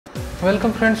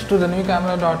Welcome friends to the new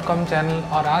कैमरा.com channel.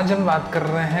 और आज हम बात कर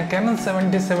रहे हैं Canon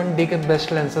 77D के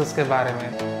बेस्ट लेंसेज के बारे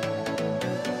में।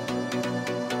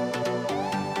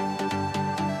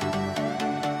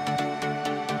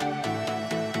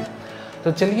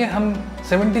 तो चलिए हम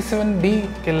 77D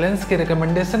के लेंस के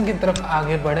रिकमेंडेशन की तरफ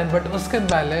आगे बढ़ें, बट उसके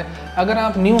पहले अगर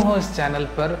आप न्यू हो इस चैनल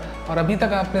पर और अभी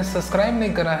तक आपने सब्सक्राइब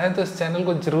नहीं करा है तो इस चैनल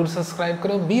को जरूर सब्सक्राइब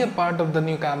करो। Be a part of the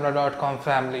new कैमरा.com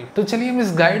family. तो चलिए हम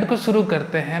इस गाइड को शुरू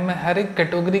करते हैं। मैं हर एक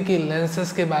कैटेगरी की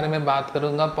लेंसेज के बारे में बात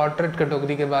करूंगा, पोर्ट्रेट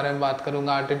कैटेगरी के बारे में बात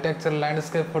करूंगा, आर्किटेक्चर,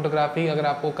 लैंडस्केप फोटोग्राफी अगर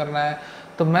आपको करना है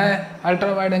तो मैं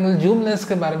ultra wide angle zoom lens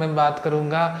के बारे में बात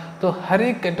करूंगा। तो हर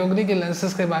एक कैटेगरी के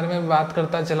लेंसेज के बारे में बात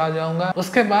करता चला जाऊंगा।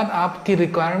 उसके बाद आपकी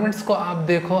रिक्वायरमेंट्स को आप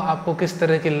देखो, आपको किस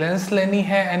तरह की लेंस लेनी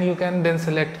है and you can then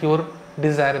select your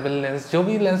desirable lens. जो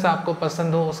भी लेंस आपको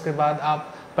पसंद हो उसके बाद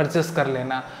आप परचेस कर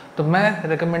लेना। तो मैं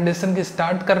रिकमेंडेशन की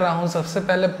स्टार्ट कर रहा हूँ। सबसे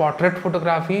पहले पोर्ट्रेट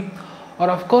फोटोग्राफी और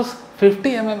of course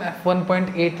 50mm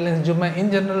f1.8 lens जो मैं इन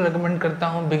जनरल रिकमेंड करता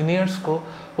हूँ बिगनियर्स को,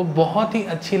 वो बहुत ही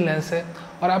अच्छी लेंस है।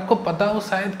 और आपको पता हो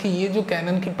शायद कि ये जो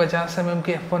कैनन की 50mm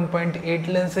की f1.8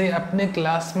 लेंस है अपने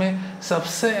क्लास में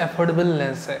सबसे अफोर्डेबल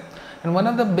लेंस है। And one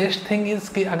of the best thing is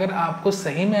कि अगर आपको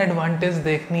सही में एडवांटेज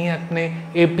देखनी है अपने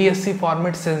APS-C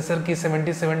फॉर्मेट सेंसर की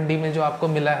 77D में जो आपको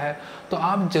मिला है, तो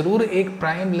आप ज़रूर एक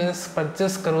प्राइम लेंस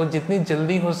परचेस करो जितनी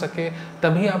जल्दी हो सके,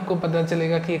 तभी आपको पता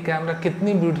चलेगा कि ये कैमरा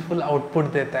कितनी ब्यूटीफुल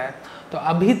आउटपुट देता है। तो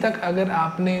अभी तक अगर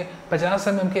आपने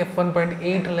 50mm के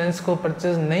f1.8 लेंस को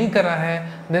परचेज नहीं करा है,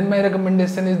 then my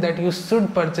recommendation is that you should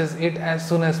purchase it as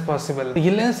soon as possible.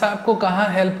 ये लेंस आपको कहाँ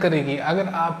हेल्प करेगी? अगर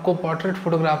आपको पोर्ट्रेट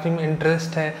फोटोग्राफी में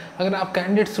इंटरेस्ट है, अगर आप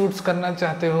कैंडिड शूट्स करना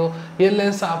चाहते हो, ये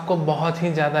लेंस आपको बहुत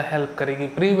ही ज़्यादा हेल्प करेगी।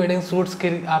 प्री वेडिंग शूट्स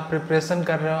की आप प्रिपरेशन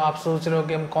कर रहे हो, आप सोच रहे हो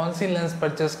कि हम कौन सी लेंस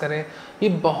परचेस करें, ये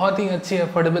बहुत ही अच्छी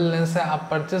अफोर्डेबल लेंस है, आप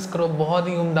परचेस करो, बहुत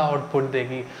ही उम्दा आउटपुट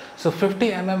देगी। सो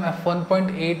 50mm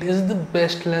f1.8 is the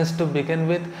best lens to begin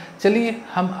with. चलिए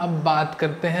हम अब बात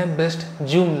करते हैं बेस्ट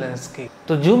जूम लेंस की।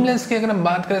 तो जूम लेंस की अगर हम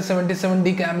बात करें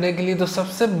 77D कैमरे के लिए, तो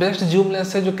सबसे बेस्ट जूम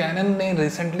लेंस है जो कैनन ने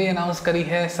रिसेंटली अनाउंस करी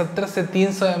है 70 से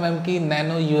 300mm की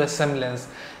नैनो USM लेंस।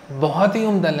 बहुत ही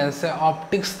उम्दा लेंस है।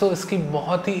 ऑप्टिक्स तो इसकी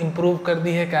बहुत ही इम्प्रूव कर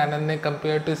दी है कैनन ने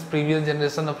कंपेयर टू इस प्रीवियस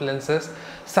जनरेशन ऑफ लेंसेज।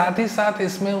 साथ ही साथ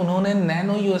इसमें उन्होंने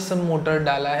नैनो USM मोटर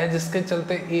डाला है जिसके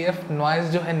चलते AF नॉइज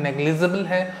जो है नेग्लिजिबल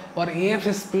है और AF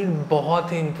स्पीड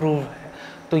बहुत ही इम्प्रूव है।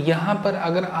 तो यहाँ पर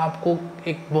अगर आपको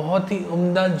एक बहुत ही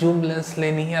उम्दा जूम लेंस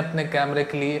लेनी है अपने कैमरे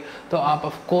के लिए, तो आप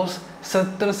ऑफ कोर्स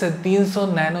 70 से 300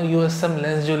 नैनो USM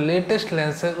लेंस जो लेटेस्ट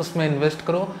लेंस है उसमें इन्वेस्ट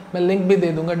करो। मैं लिंक भी दे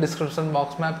दूंगा डिस्क्रिप्शन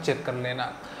बॉक्स में, आप चेक कर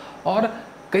लेना। और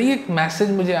कई एक मैसेज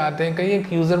मुझे आते हैं, कई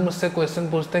एक यूज़र मुझसे क्वेश्चन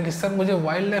पूछते हैं कि सर मुझे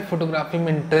वाइल्ड लाइफ फोटोग्राफी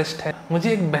में इंटरेस्ट है,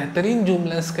 मुझे एक बेहतरीन जूम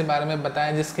लेंस के बारे में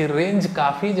बताएं जिसकी रेंज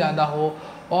काफ़ी ज़्यादा हो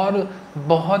और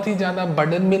बहुत ही ज़्यादा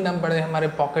बर्डन भी ना पड़े हमारे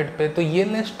पॉकेट पे। तो ये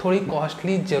लेंस थोड़ी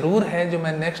कॉस्टली ज़रूर है जो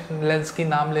मैं नेक्स्ट लेंस की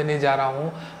नाम लेने जा रहा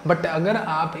हूँ, बट अगर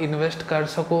आप इन्वेस्ट कर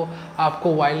सको,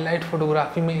 आपको वाइल्ड लाइफ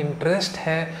फोटोग्राफी में इंटरेस्ट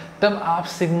है, तब आप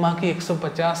सिग्मा की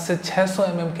 150 से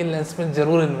 600mm की लेंस में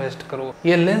ज़रूर इन्वेस्ट करो।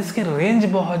 ये लेंस की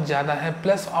रेंज बहुत ज़्यादा है,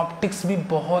 प्लस ऑप्टिक्स भी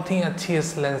बहुत ही अच्छी है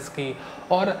इस लेंस की।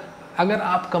 और अगर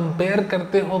आप कंपेयर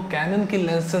करते हो कैनन की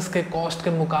लेंसेज के कॉस्ट के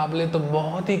मुकाबले, तो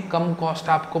बहुत ही कम कॉस्ट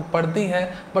आपको पड़ती है,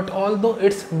 बट ऑल दो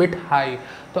इट्स बिट हाई।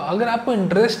 तो अगर आपको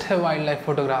इंटरेस्ट है वाइल्ड लाइफ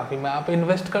फोटोग्राफी में, आप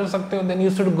इन्वेस्ट कर सकते हो, then you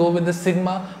should go with the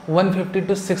sigma 150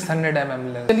 to 600mm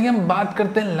lens. चलिए हम बात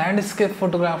करते हैं लैंडस्केप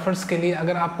फोटोग्राफर्स के लिए।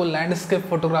 अगर आपको लैंडस्केप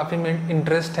फोटोग्राफी में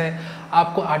इंटरेस्ट है,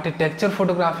 आपको आर्किटेक्चर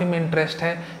फोटोग्राफी में इंटरेस्ट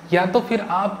है, या तो फिर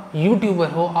आप यूट्यूबर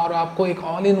हो और आपको एक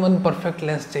all in one perfect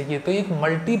lens चाहिए, तो एक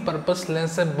मल्टीपर्पस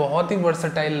लेंस है, बहुत ही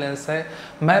वर्सेटाइल लेंस है।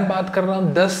 मैं बात कर रहा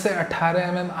हूँ 10 से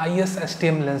 18mm IS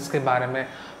STM लेंस के बारे में।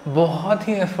 बहुत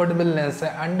ही अफोर्डेबल लेंस है,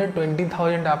 अंडर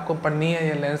 20,000 आपको पड़नी है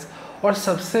ये लेंस। और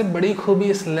सबसे बड़ी खूबी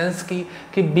इस लेंस की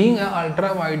कि being a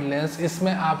ultra wide lens,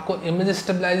 इसमें आपको इमेज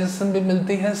स्टेबलाइजेशन भी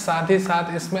मिलती है, साथ ही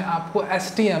साथ इसमें आपको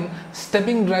STM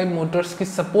स्टेपिंग ड्राइव मोटर्स की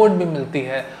सपोर्ट भी मिलती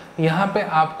है। यहाँ पे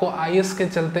आपको IS के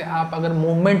चलते आप अगर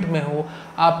मूवमेंट में हो,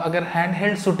 आप अगर हैंड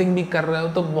हेल्ड शूटिंग भी कर रहे हो,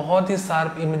 तो बहुत ही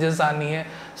शार्प इमेजेस आनी है।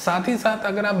 साथ ही साथ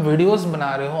अगर आप वीडियोस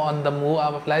बना रहे हो ऑन द मूव,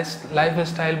 आप लाइफ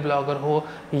स्टाइल ब्लॉगर हो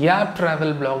या आप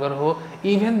ट्रैवल ब्लॉगर हो,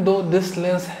 even though this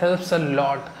lens helps a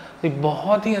lot. एक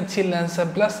बहुत ही अच्छी लेंस है,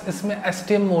 प्लस इसमें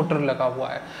STM मोटर लगा हुआ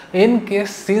है। In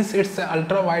case since it's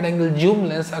ultra wide angle zoom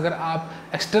lens, अगर आप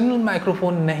एक्सटर्नल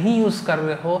माइक्रोफोन नहीं यूज़ कर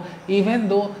रहे हो, इवन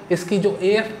दो इसकी जो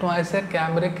AF नॉइस है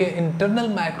कैमरे के इंटरनल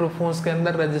माइक्रोफोन्स के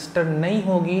अंदर रजिस्टर नहीं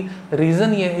होगी,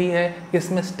 रीज़न यही है कि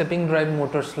इसमें स्टेपिंग ड्राइव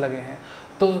मोटर्स लगे हैं।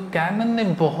 तो कैनन ने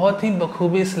बहुत ही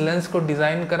बखूबी इस लेंस को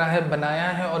डिज़ाइन करा है, बनाया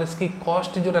है और इसकी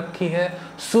कॉस्ट जो रखी है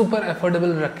सुपर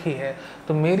अफोर्डेबल रखी है।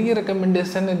 तो मेरी ये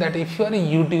रिकमेंडेशन है that if you R A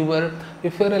YouTuber,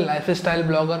 if you R A life style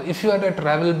blogger, if you R A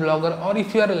travel blogger और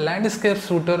if you R A landscape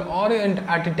shooter और an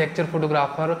architecture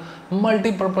photographer,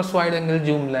 multipurpose wide angle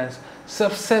zoom lens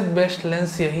सबसे best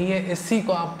lens यही है। इसी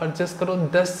को आप purchase करो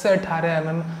 10 से 18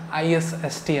 mm IS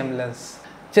STM लेंस।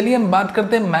 चलिए हम बात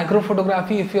करते हैं micro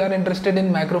photography. If you are interested in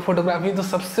micro photography तो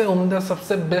सबसे उम्दा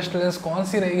सबसे बेस्ट लेंस कौन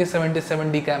सी रहेगी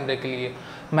 77D कैमरे के लिए?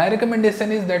 My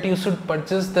recommendation is that you should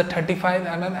purchase the 35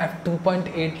 mm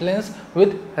f2.8 lens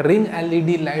with ring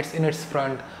LED lights in its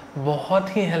front.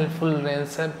 बहुत ही हेल्पफुल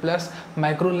लेंस है। प्लस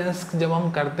माइक्रो लेंस जब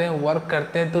हम करते हैं, वर्क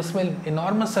करते हैं, तो उसमें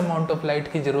इनॉर्मस अमाउंट ऑफ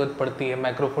लाइट की ज़रूरत पड़ती है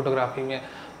माइक्रो फोटोग्राफी में।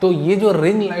 तो ये जो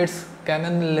रिंग लाइट्स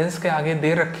कैनन लेंस के आगे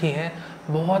दे रखी है,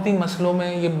 बहुत ही मसलों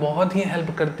में ये बहुत ही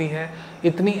हेल्प करती है।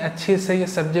 इतनी अच्छे से ये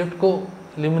सब्जेक्ट को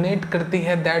इल्यूमिनेट करती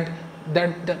है दैट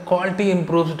क्वालिटी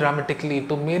इम्प्रूव्स ड्रामेटिकली।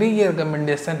 तो मेरी ये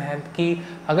रिकमेंडेशन है कि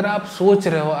अगर आप सोच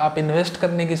रहे हो, आप इन्वेस्ट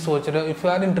करने की सोच रहे हो, if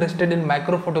you are interested in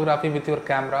micro photography with your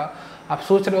camera, आप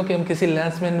सोच रहे हो कि हम किसी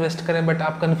लेंस में इन्वेस्ट करें बट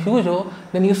आप कंफ्यूज हो,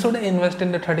 then you should invest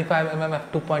in the 35 mm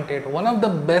f2.8, one of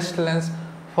the best lens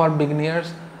for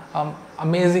बिगिनियर्स।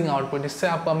 Amazing output, इससे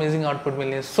आपको अमेजिंग आउटपुट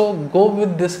मिलेगी। सो go with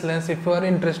this lens if you are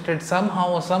interested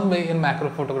somehow और सम वे इन micro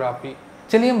photography.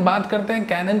 चलिए हम बात करते हैं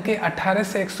कैनन के 18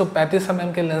 से 135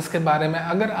 mm के लेंस के बारे में।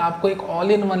 अगर आपको एक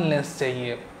ऑल इन वन लेंस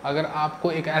चाहिए, अगर आपको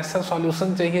एक ऐसा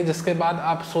सॉल्यूशन चाहिए जिसके बाद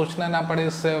आप सोचना ना पड़े,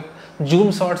 इससे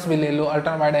जूम शॉट्स भी ले लो,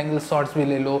 अल्ट्रा वाइड एंगल शॉट्स भी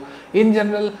ले लो, इन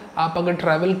जनरल आप अगर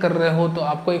ट्रैवल कर रहे हो तो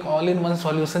आपको एक ऑल इन वन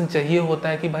सॉल्यूशन चाहिए होता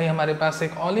है कि भाई हमारे पास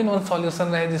एक ऑल इन वन सॉल्यूशन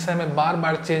रहे जिसे हमें बार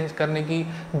बार चेंज करने की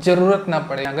ज़रूरत ना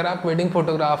पड़े। अगर आप वेडिंग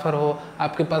फोटोग्राफर हो,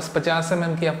 आपके पास 50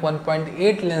 mm की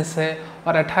f1.8 लेंस है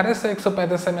और 18 से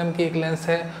 135 mm की एक लेंस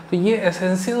है, तो ये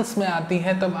एसेंशियल्स में आती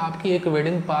है, तब आपकी एक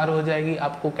वेडिंग पार हो जाएगी।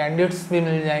 आपको कैंडिडेट्स भी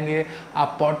मिल जाएंगे,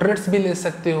 आप पोर्ट्रेट्स भी ले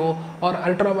सकते हो और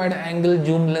ultra wide angle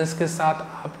zoom lens के साथ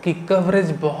आपकी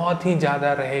कवरेज बहुत ही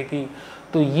ज़्यादा रहेगी।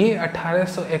 तो ये 18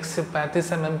 से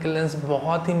 135 mm के लेंस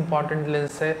बहुत ही इंपॉर्टेंट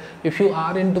लेंस है if you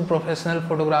are into professional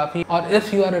photography और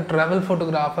if you are a travel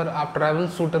photographer, आप ट्रैवल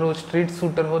शूटर हो, स्ट्रीट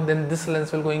शूटर हो, then this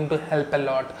lens will going to help a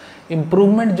lot.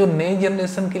 Improvement जो नई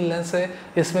जनरेशन की लेंस है,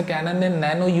 इसमें कैनन ने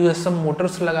नैनो USM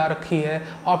मोटर्स लगा रखी है,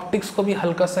 ऑप्टिक्स को भी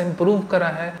हल्का सा इम्प्रूव करा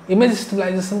है, इमेज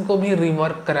स्टेबलाइजेशन को भी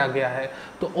रिवर्क करा गया है।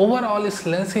 तो ओवरऑल इस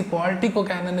लेंस की क्वालिटी को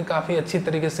कैनन ने काफ़ी अच्छी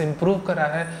तरीके से इम्प्रूव करा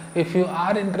है। If you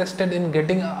are interested in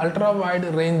getting ultra wide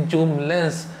range zoom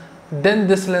lens, then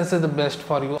this lens is the best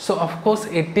for you. So of course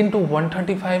 18 to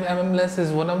 135 mm lens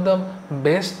is one of the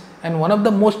best and one of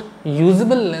the most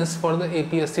usable lens for the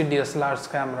APS-C DSLRs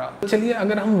camera। चलिए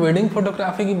अगर हम wedding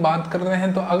photography की बात कर रहे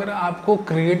हैं, तो अगर आपको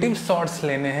क्रिएटिव शॉट्स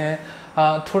लेने हैं,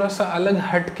 थोड़ा सा अलग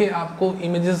हट के आपको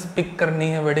इमेजेस पिक करनी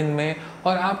है वेडिंग में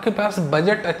और आपके पास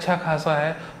बजट अच्छा खासा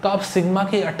है, तो आप सिग्मा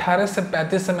की 18 से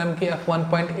 35 mm की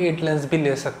f1.8 लेंस भी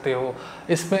ले सकते हो।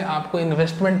 इसमें आपको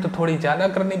इन्वेस्टमेंट तो थोड़ी ज़्यादा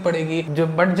करनी पड़ेगी,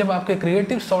 जब आपके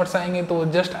क्रिएटिव शॉट्स आएंगे तो वो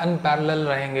जस्ट अनपैरेलल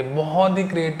रहेंगे। बहुत ही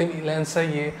क्रिएटिव लेंस है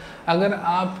ये। अगर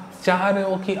आप चाह रहे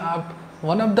हो कि आप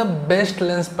one of the best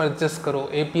lens purchase करो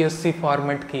APS-C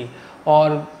फॉर्मेट की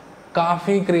और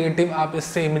काफ़ी क्रिएटिव आप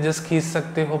इससे इमेजेस खींच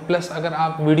सकते हो, प्लस अगर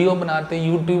आप वीडियो बनाते,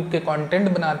 यूट्यूब के कंटेंट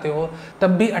बनाते हो,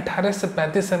 तब भी 18 से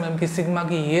 35 mm की सिग्मा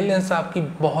की ये लेंस आपकी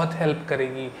बहुत हेल्प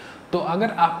करेगी। तो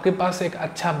अगर आपके पास एक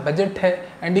अच्छा बजट है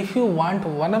and if you want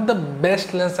one of the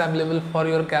best lens available for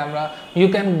your camera, you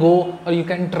can go और you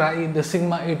can try the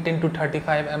sigma 18 to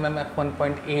 35 mm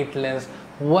f1.8 lens,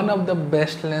 one of the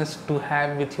best lens to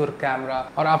have with your camera.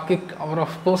 और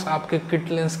of course आपके kit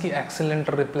lens की excellent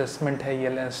replacement है ये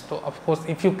lens. तो of course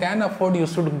if you can afford you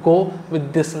should go with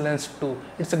this lens to,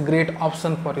 it's a great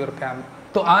option for your camera.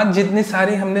 तो आज जितनी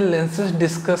सारी हमने लेंसेज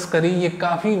डिस्कस करी, ये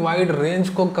काफ़ी वाइड रेंज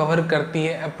को कवर करती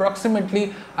है। अप्रॉक्सीमेटली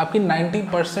आपकी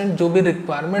 90% जो भी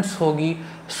रिक्वायरमेंट्स होगी,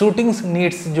 शूटिंग्स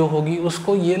नीड्स जो होगी,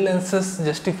 उसको ये लेंसेज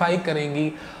जस्टिफाई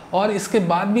करेंगी। और इसके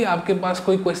बाद भी आपके पास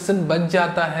कोई क्वेश्चन बच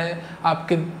जाता है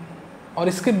और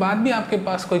इसके बाद भी आपके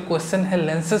पास कोई क्वेश्चन है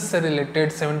लेंसेज से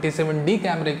रिलेटेड 77D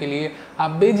कैमरे के लिए,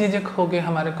 आप बेझिझक होकर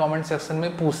हमारे कमेंट सेक्शन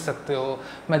में पूछ सकते हो।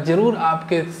 मैं ज़रूर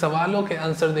आपके सवालों के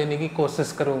आंसर देने की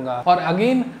कोशिश करूंगा। और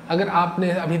अगेन, अगर आपने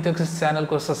अभी तक इस चैनल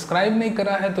को सब्सक्राइब नहीं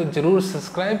करा है तो ज़रूर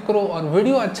सब्सक्राइब करो और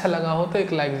वीडियो अच्छा लगा हो तो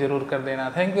एक लाइक ज़रूर कर देना।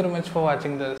 Thank you very much for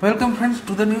watching this. Welcome friends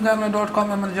to the new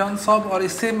camera.com Amazon shop. और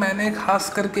इसे मैंने खास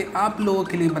करके आप लोगों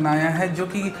के लिए बनाया है जो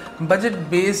कि बजट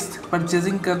बेस्ड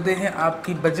परचेजिंग करते हैं।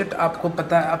 आपकी बजट आपको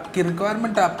पता है, आपकी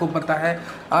रिक्वायरमेंट आपको पता है,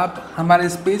 आप हमारे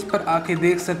इस पेज पर आके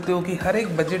देख सकते हो कि हर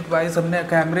एक बजट वाइज हमने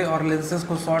कैमरे और लेंसेज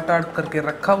को सॉर्ट आउट करके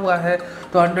रखा हुआ है।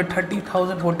 तो अंडर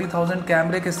 30,000 40,000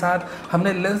 कैमरे के साथ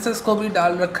हमने लेंसेज को भी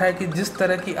डाल रखा है कि जिस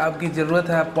तरह की आपकी ज़रूरत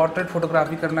है, आप पोर्ट्रेट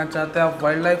फोटोग्राफी करना चाहते हैं, आप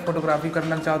वाइल्ड लाइफ फोटोग्राफी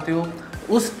करना चाहते हो,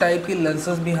 उस टाइप की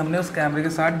लेंसेज भी हमने उस कैमरे के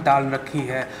साथ डाल रखी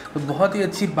है। तो बहुत ही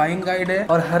अच्छी बाइंग गाइड है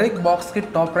और हर एक बॉक्स के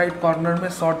टॉप राइट कॉर्नर में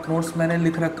शॉर्ट नोट्स मैंने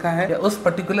लिख रखा है उस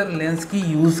पर्टिकुलर लेंस की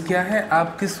यूज़ क्या है,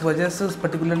 आप किस वजह से उस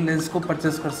पर्टिकुलर लेंस को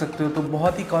परचेस कर सकते हो। तो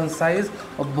बहुत ही कॉन्साइज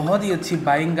और बहुत ही अच्छी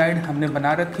बाइंग गाइड हमने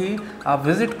बना रखी। आप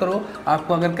विजिट करो,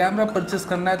 आपको अगर कैमरा परचेस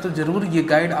करना है तो ज़रूर ये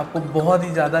गाइड आपको बहुत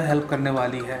ही ज़्यादा हेल्प करने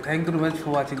वाली है। Thank you very much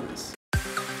for watching this.